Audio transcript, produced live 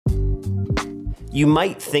You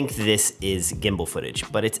might think this is gimbal footage,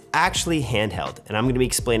 but it's actually handheld, and I'm gonna be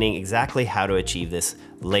explaining exactly how to achieve this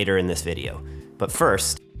later in this video. But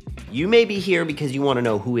first, you may be here because you wanna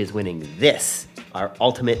know who is winning this, our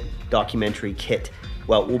ultimate documentary kit.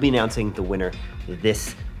 Well, we'll be announcing the winner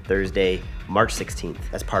this Thursday, March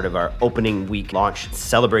 16th, as part of our opening week launch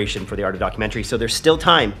celebration for the art of documentary. So there's still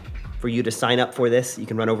time for you to sign up for this. You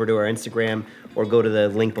can run over to our Instagram or go to the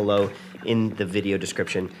link below in the video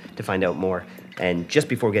description to find out more. And just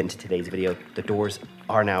before we get into today's video, the doors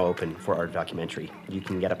are now open for our documentary. You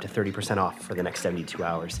can get up to 30% off for the next 72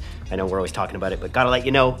 hours. I know we're always talking about it, but gotta let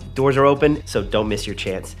you know, doors are open, so don't miss your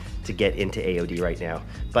chance to get into AOD right now.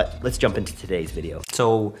 But let's jump into today's video.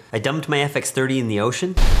 So I dumped my FX30 in the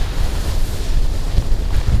ocean.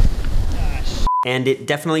 And it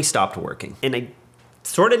definitely stopped working. And I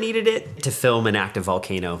sort of needed it to film an active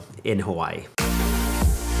volcano in Hawaii.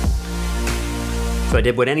 So I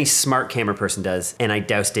did what any smart camera person does, and I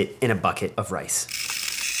doused it in a bucket of rice.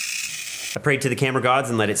 I prayed to the camera gods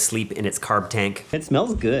and let it sleep in its carb tank. It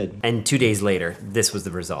smells good. And 2 days later, this was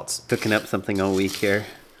the results. Cooking up something all week here.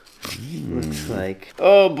 Looks like,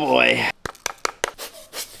 oh boy.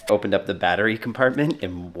 Opened up the battery compartment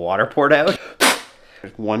and water poured out.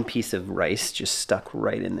 There's one piece of rice just stuck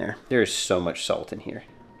right in there. There's so much salt in here.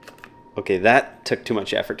 Okay, that took too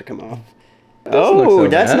much effort to come off. Oh,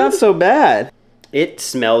 that's not so bad. It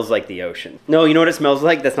smells like the ocean. No, you know what it smells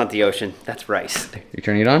like? That's not the ocean. That's rice. You're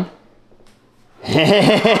turning it on? What?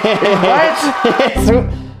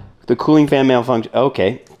 The cooling fan malfunction.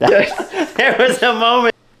 Okay. There was a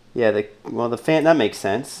moment. Yeah, the fan, that makes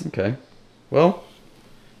sense. Okay. Well,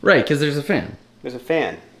 right, because there's a fan. There's a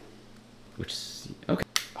fan. Which is, okay.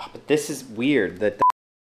 Oh, but this is weird.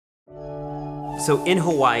 So in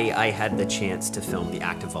Hawaii, I had the chance to film the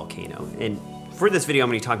active volcano. And for this video, I'm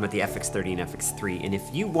gonna be talking about the FX30 and FX3, and if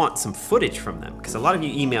you want some footage from them, because a lot of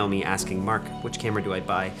you email me asking, Mark, which camera do I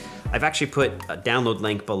buy? I've actually put a download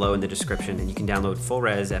link below in the description, and you can download full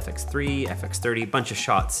res FX3, FX30, bunch of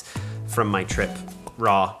shots from my trip,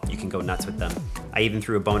 raw. You can go nuts with them. I even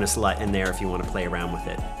threw a bonus LUT in there if you want to play around with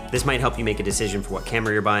it. This might help you make a decision for what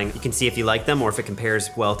camera you're buying. You can see if you like them or if it compares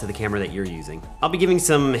well to the camera that you're using. I'll be giving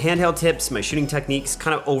some handheld tips, my shooting techniques,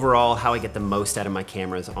 kind of overall how I get the most out of my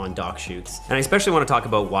cameras on doc shoots. And I especially want to talk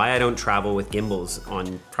about why I don't travel with gimbals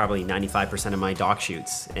on probably 95% of my doc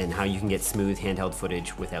shoots and how you can get smooth handheld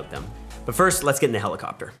footage without them. But first, let's get in the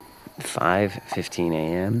helicopter. 5:15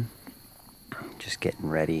 a.m. Just getting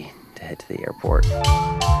ready to head to the airport.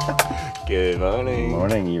 Good morning. Good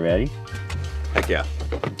morning, you ready? Heck yeah.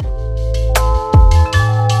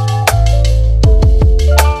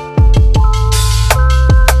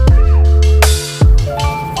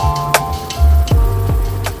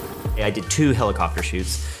 I did 2 helicopter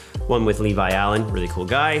shoots, one with Levi Allen, really cool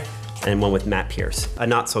guy, and one with Matt Pierce.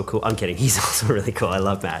 Not so cool, I'm kidding, he's also really cool, I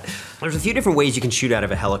love Matt. There's a few different ways you can shoot out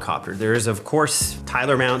of a helicopter. There's of course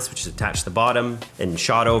Tyler mounts, which is attached to the bottom, and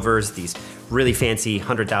shot overs, these really fancy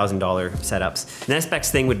 $100,000 setups. The next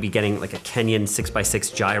best thing would be getting like a Kenyan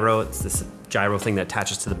 6x6 gyro. It's this gyro thing that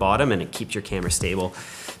attaches to the bottom and it keeps your camera stable.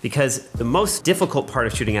 Because the most difficult part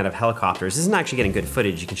of shooting out of helicopters isn't actually getting good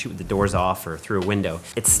footage. You can shoot with the doors off or through a window.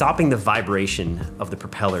 It's stopping the vibration of the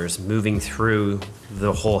propellers moving through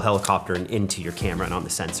the whole helicopter and into your camera and on the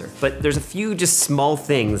sensor. But there's a few just small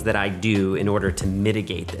things that I do in order to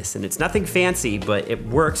mitigate this. And it's nothing fancy, but it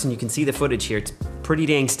works and you can see the footage here. It's pretty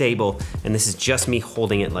dang stable, and this is just me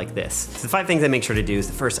holding it like this. So the 5 things I make sure to do is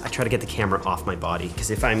the first, I try to get the camera off my body,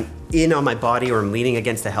 because if I'm in on my body or I'm leaning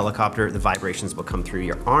against the helicopter, the vibrations will come through.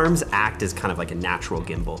 Your arms act as kind of like a natural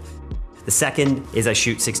gimbal. The second is I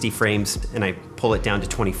shoot 60 frames and I pull it down to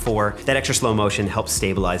 24. That extra slow motion helps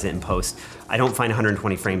stabilize it in post. I don't find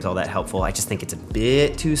 120 frames all that helpful. I just think it's a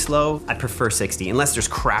bit too slow. I prefer 60, unless there's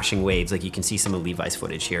crashing waves, like you can see some of Levi's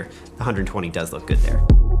footage here. The 120 does look good there.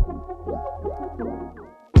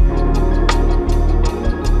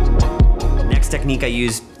 Technique I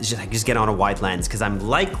use is I just get on a wide lens, because I'm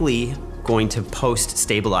likely going to post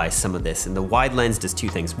stabilize some of this. And the wide lens does 2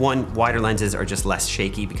 things. One, wider lenses are just less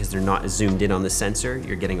shaky because they're not zoomed in on the sensor.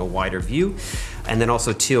 You're getting a wider view. And then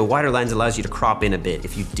also 2, a wider lens allows you to crop in a bit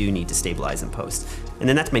if you do need to stabilize in post. And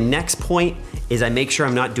then that's my next point, is I make sure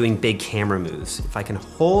I'm not doing big camera moves. If I can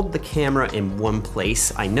hold the camera in one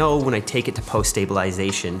place, I know when I take it to post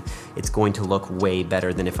stabilization, it's going to look way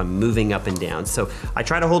better than if I'm moving up and down. So I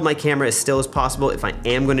try to hold my camera as still as possible. If I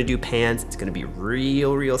am gonna do pans, it's gonna be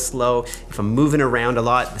real slow. If I'm moving around a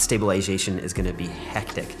lot, the stabilization is gonna be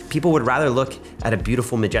hectic. People would rather look at a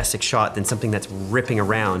beautiful, majestic shot than something that's ripping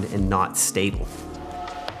around and not stable.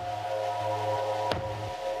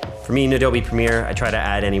 For me in Adobe Premiere, I try to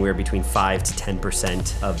add anywhere between 5 to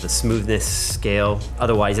 10% of the smoothness scale.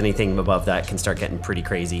 Otherwise, anything above that can start getting pretty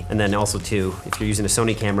crazy. And then also too, if you're using a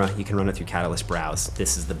Sony camera, you can run it through Catalyst Browse.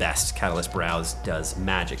 This is the best. Catalyst Browse does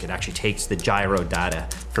magic. It actually takes the gyro data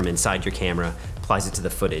from inside your camera, applies it to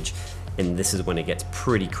the footage, and this is when it gets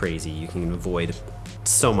pretty crazy. You can avoid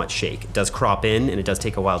so much shake. It does crop in and it does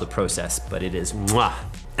take a while to process, but it is mwah.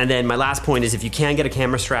 And then my last point is if you can get a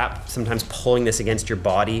camera strap, sometimes pulling this against your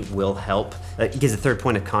body will help. It gives a third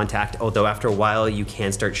point of contact, although after a while you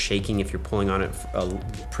can start shaking if you're pulling on it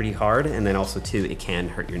pretty hard. And then also too, it can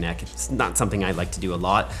hurt your neck. It's not something I like to do a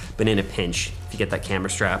lot, but in a pinch, if you get that camera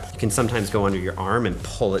strap, you can sometimes go under your arm and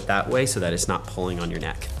pull it that way so that it's not pulling on your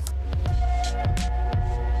neck.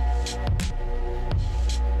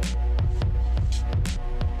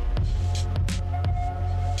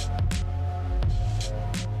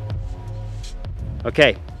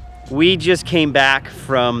 Okay, we just came back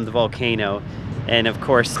from the volcano, and of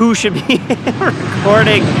course, who should be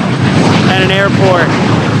recording at an airport?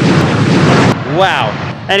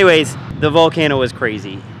 Wow. Anyways, the volcano was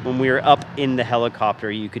crazy. When we were up in the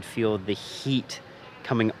helicopter, you could feel the heat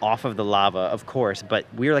coming off of the lava, of course, but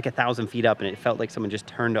we were like 1,000 feet up and it felt like someone just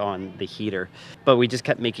turned on the heater. But we just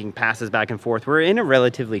kept making passes back and forth. We're in a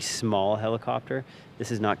relatively small helicopter.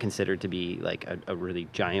 This is not considered to be like a really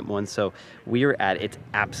giant one. So we were at its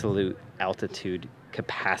absolute altitude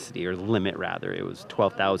capacity, or limit rather. It was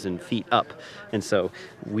 12,000 feet up. And so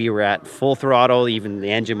we were at full throttle. Even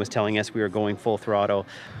the engine was telling us we were going full throttle,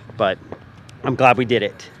 but I'm glad we did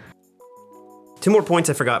it. Two more points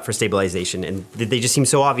I forgot for stabilization, and they just seem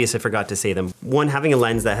so obvious I forgot to say them. One, having a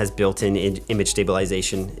lens that has built-in image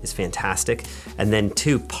stabilization is fantastic. And then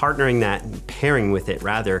two, partnering that, pairing with it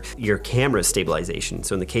rather, your camera's stabilization.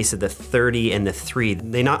 So in the case of the 30 and the 3,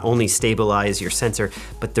 they not only stabilize your sensor,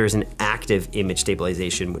 but there's an active image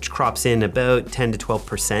stabilization, which crops in about 10 to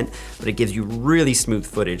 12%, but it gives you really smooth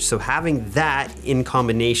footage. So having that in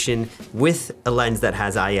combination with a lens that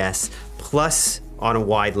has IS, plus on a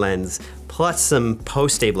wide lens, plus some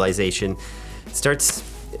post-stabilization, starts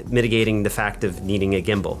mitigating the fact of needing a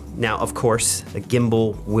gimbal. Now, of course, a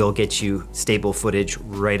gimbal will get you stable footage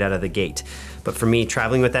right out of the gate. But for me,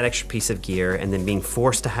 traveling with that extra piece of gear and then being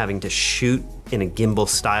forced to having to shoot in a gimbal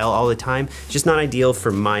style all the time, just not ideal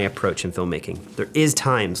for my approach in filmmaking. There is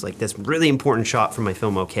times, like this really important shot from my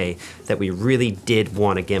film OK, that we really did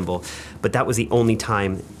want a gimbal, but that was the only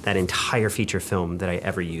time that entire feature film that I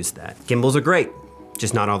ever used that. Gimbals are great,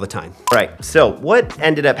 just not all the time. All right, so what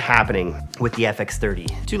ended up happening with the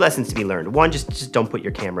FX30? Two lessons to be learned. One, just don't put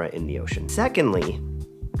your camera in the ocean. Secondly,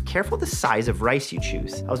 careful the size of rice you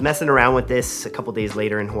choose. I was messing around with this a couple days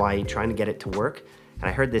later in Hawaii, trying to get it to work, and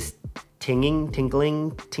I heard this tinkling, ting,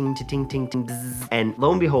 ting, ting, ting, bzz. And lo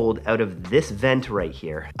and behold, out of this vent right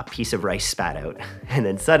here, a piece of rice spat out, and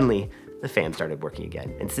then suddenly, the fan started working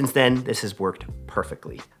again. And since then, this has worked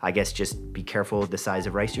perfectly. I guess just be careful the size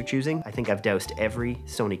of rice you're choosing. I think I've doused every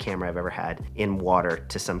Sony camera I've ever had in water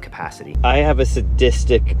to some capacity. I have a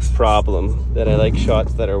sadistic problem that I like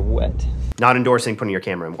shots that are wet. Not endorsing putting your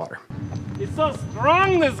camera in water. He's so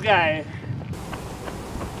strong, this guy.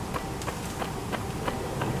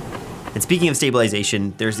 And speaking of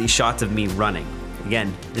stabilization, there's these shots of me running.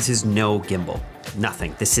 Again, this is no gimbal,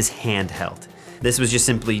 nothing. This is handheld. This was just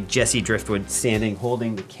simply Jesse Driftwood standing,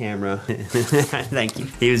 holding the camera. Thank you.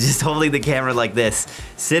 He was just holding the camera like this,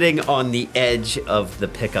 sitting on the edge of the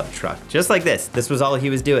pickup truck, just like this. This was all he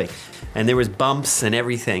was doing. And there was bumps and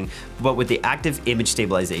everything, but with the active image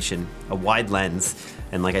stabilization, a wide lens,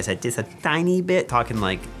 and like I said, just a tiny bit, talking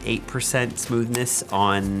like 8% smoothness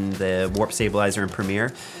on the warp stabilizer in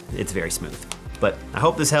Premiere, it's very smooth. But I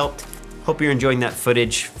hope this helped. Hope you're enjoying that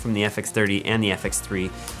footage from the FX30 and the FX3.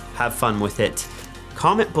 Have fun with it.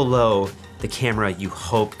 Comment below the camera you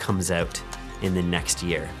hope comes out in the next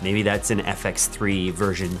year. Maybe that's an FX3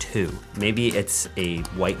 version 2. Maybe it's a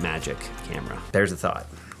White Magic camera. There's a thought.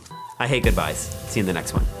 I hate goodbyes. See you in the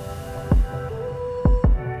next one.